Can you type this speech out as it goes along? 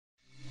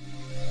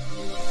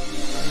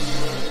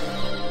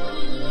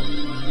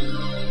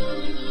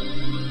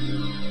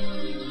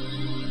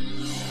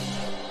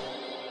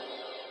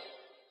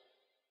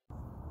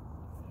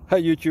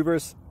Hey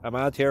YouTubers, I'm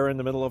out here in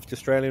the middle of the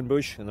Australian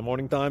bush in the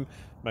morning time.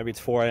 Maybe it's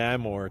 4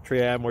 a.m. or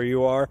 3 a.m. where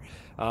you are.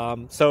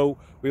 So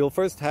we'll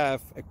first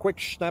have a quick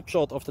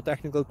snapshot of the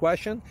technical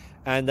question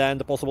and then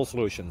the possible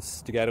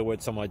solutions, together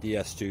with some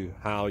ideas to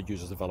how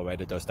users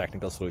evaluated those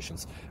technical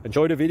solutions.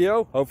 Enjoy the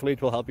video, hopefully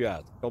it will help you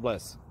out. God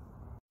bless.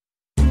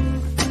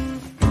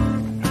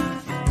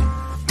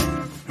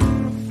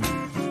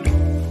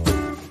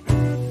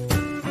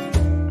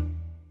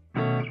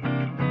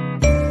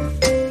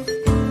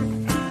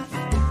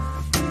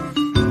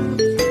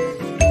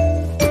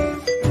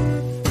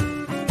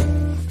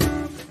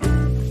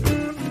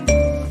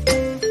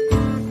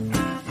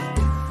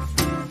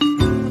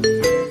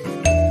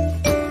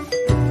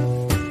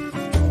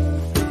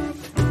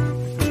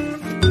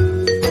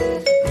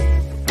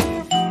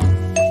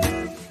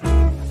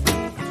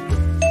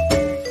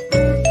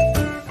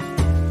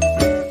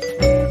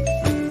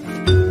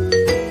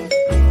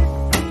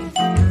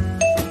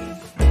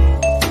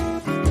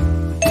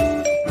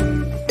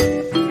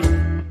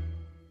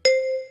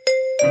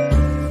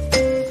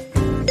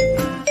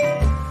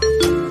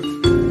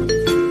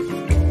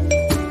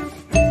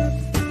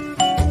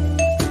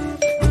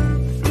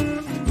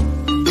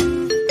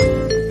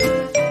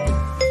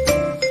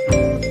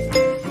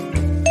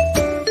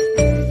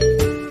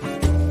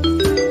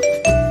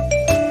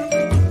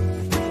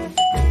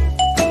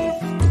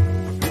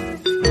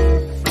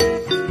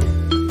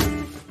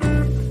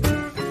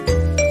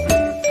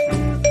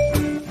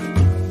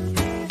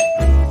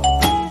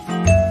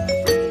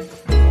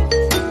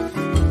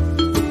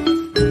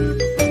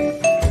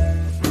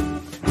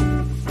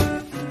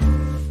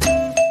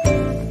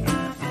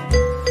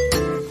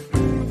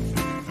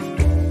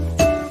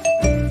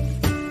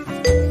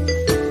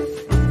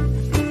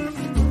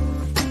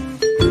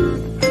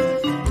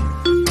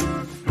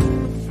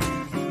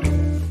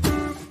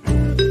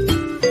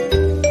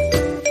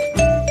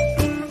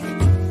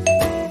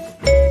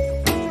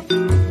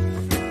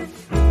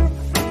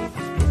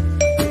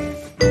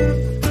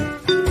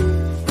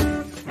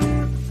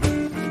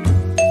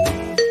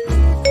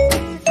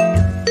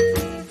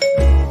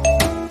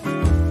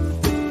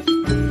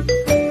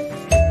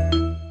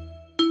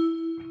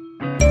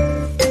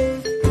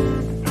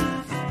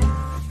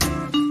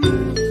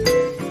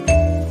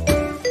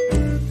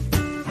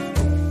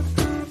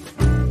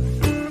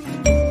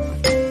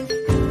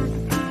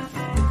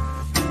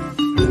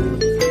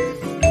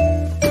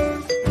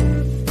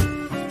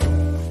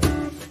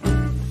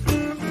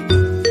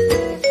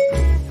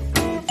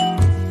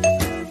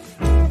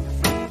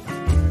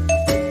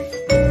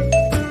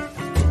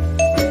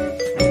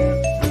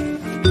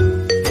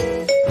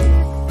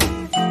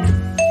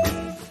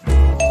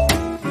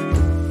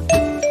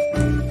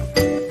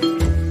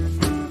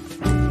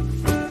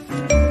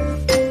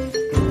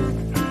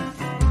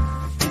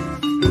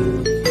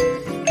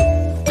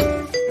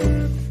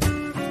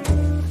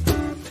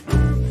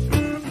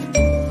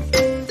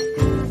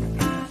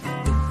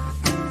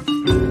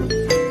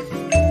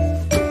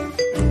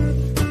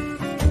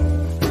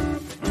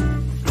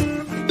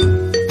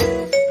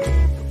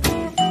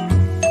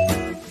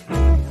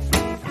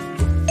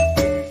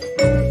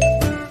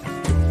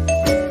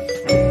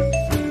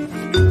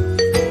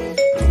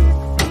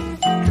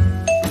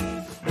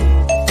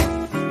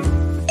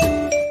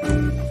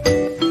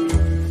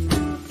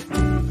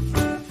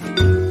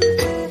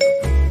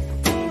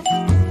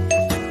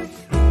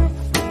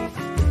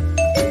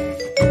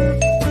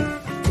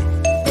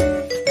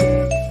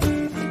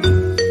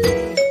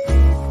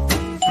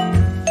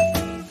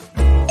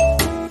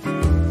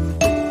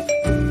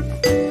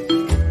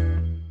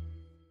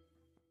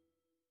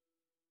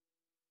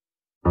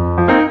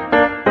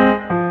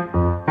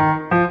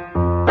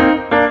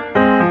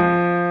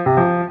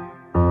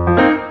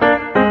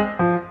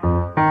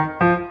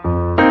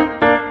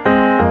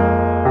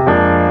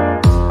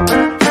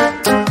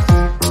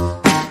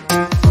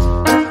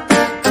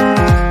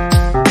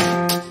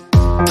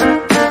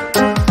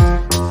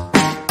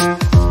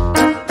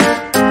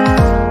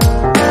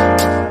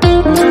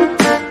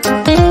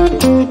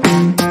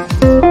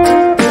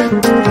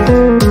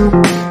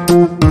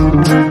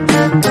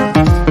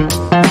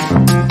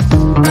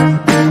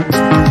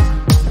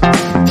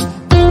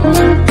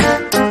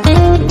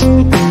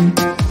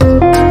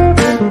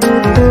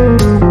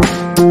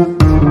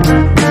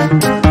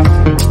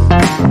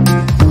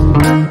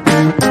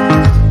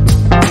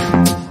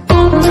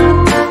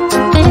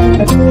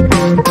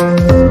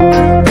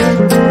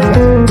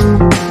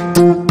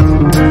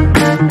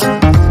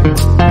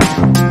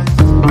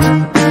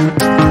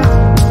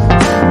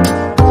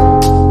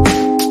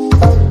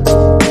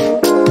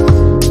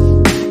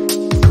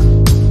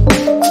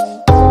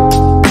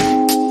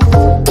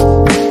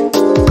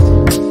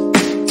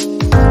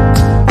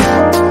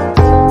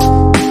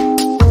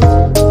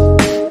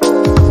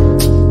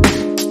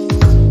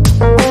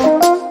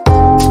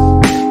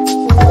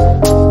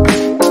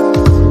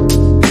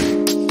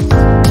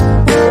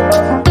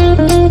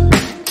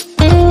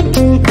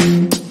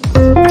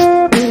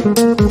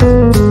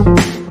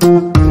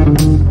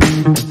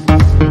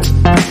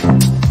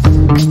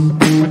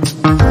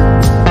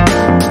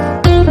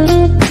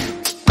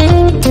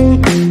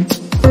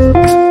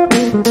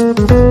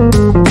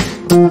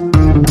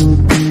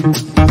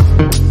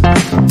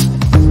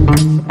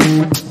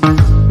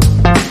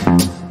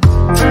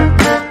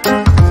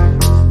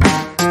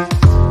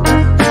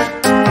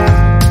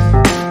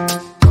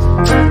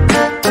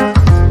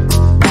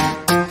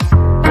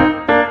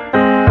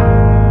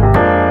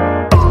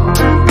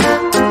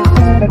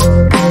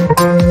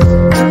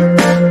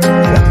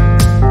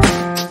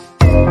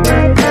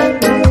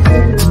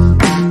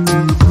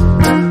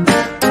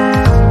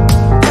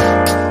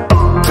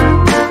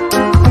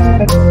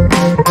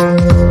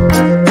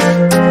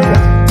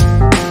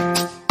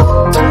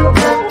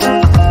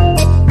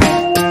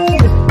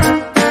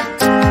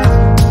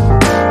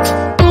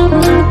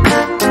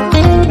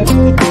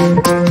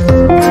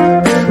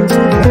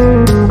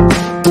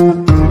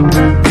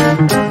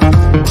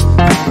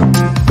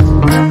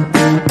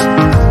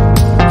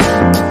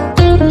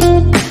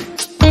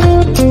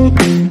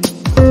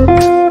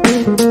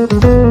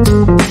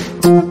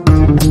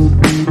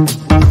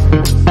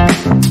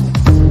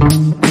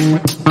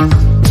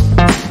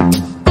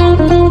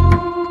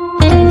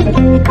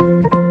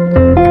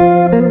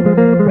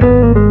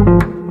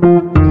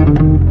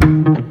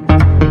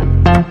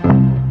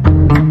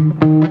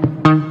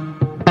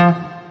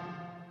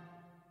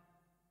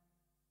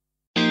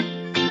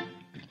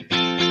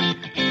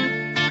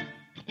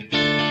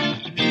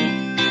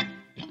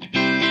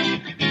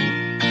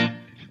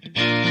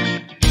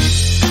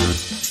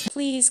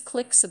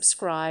 click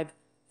subscribe.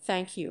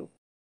 Thank you.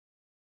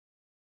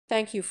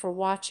 Thank you for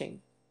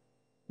watching.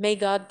 May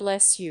God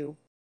bless you.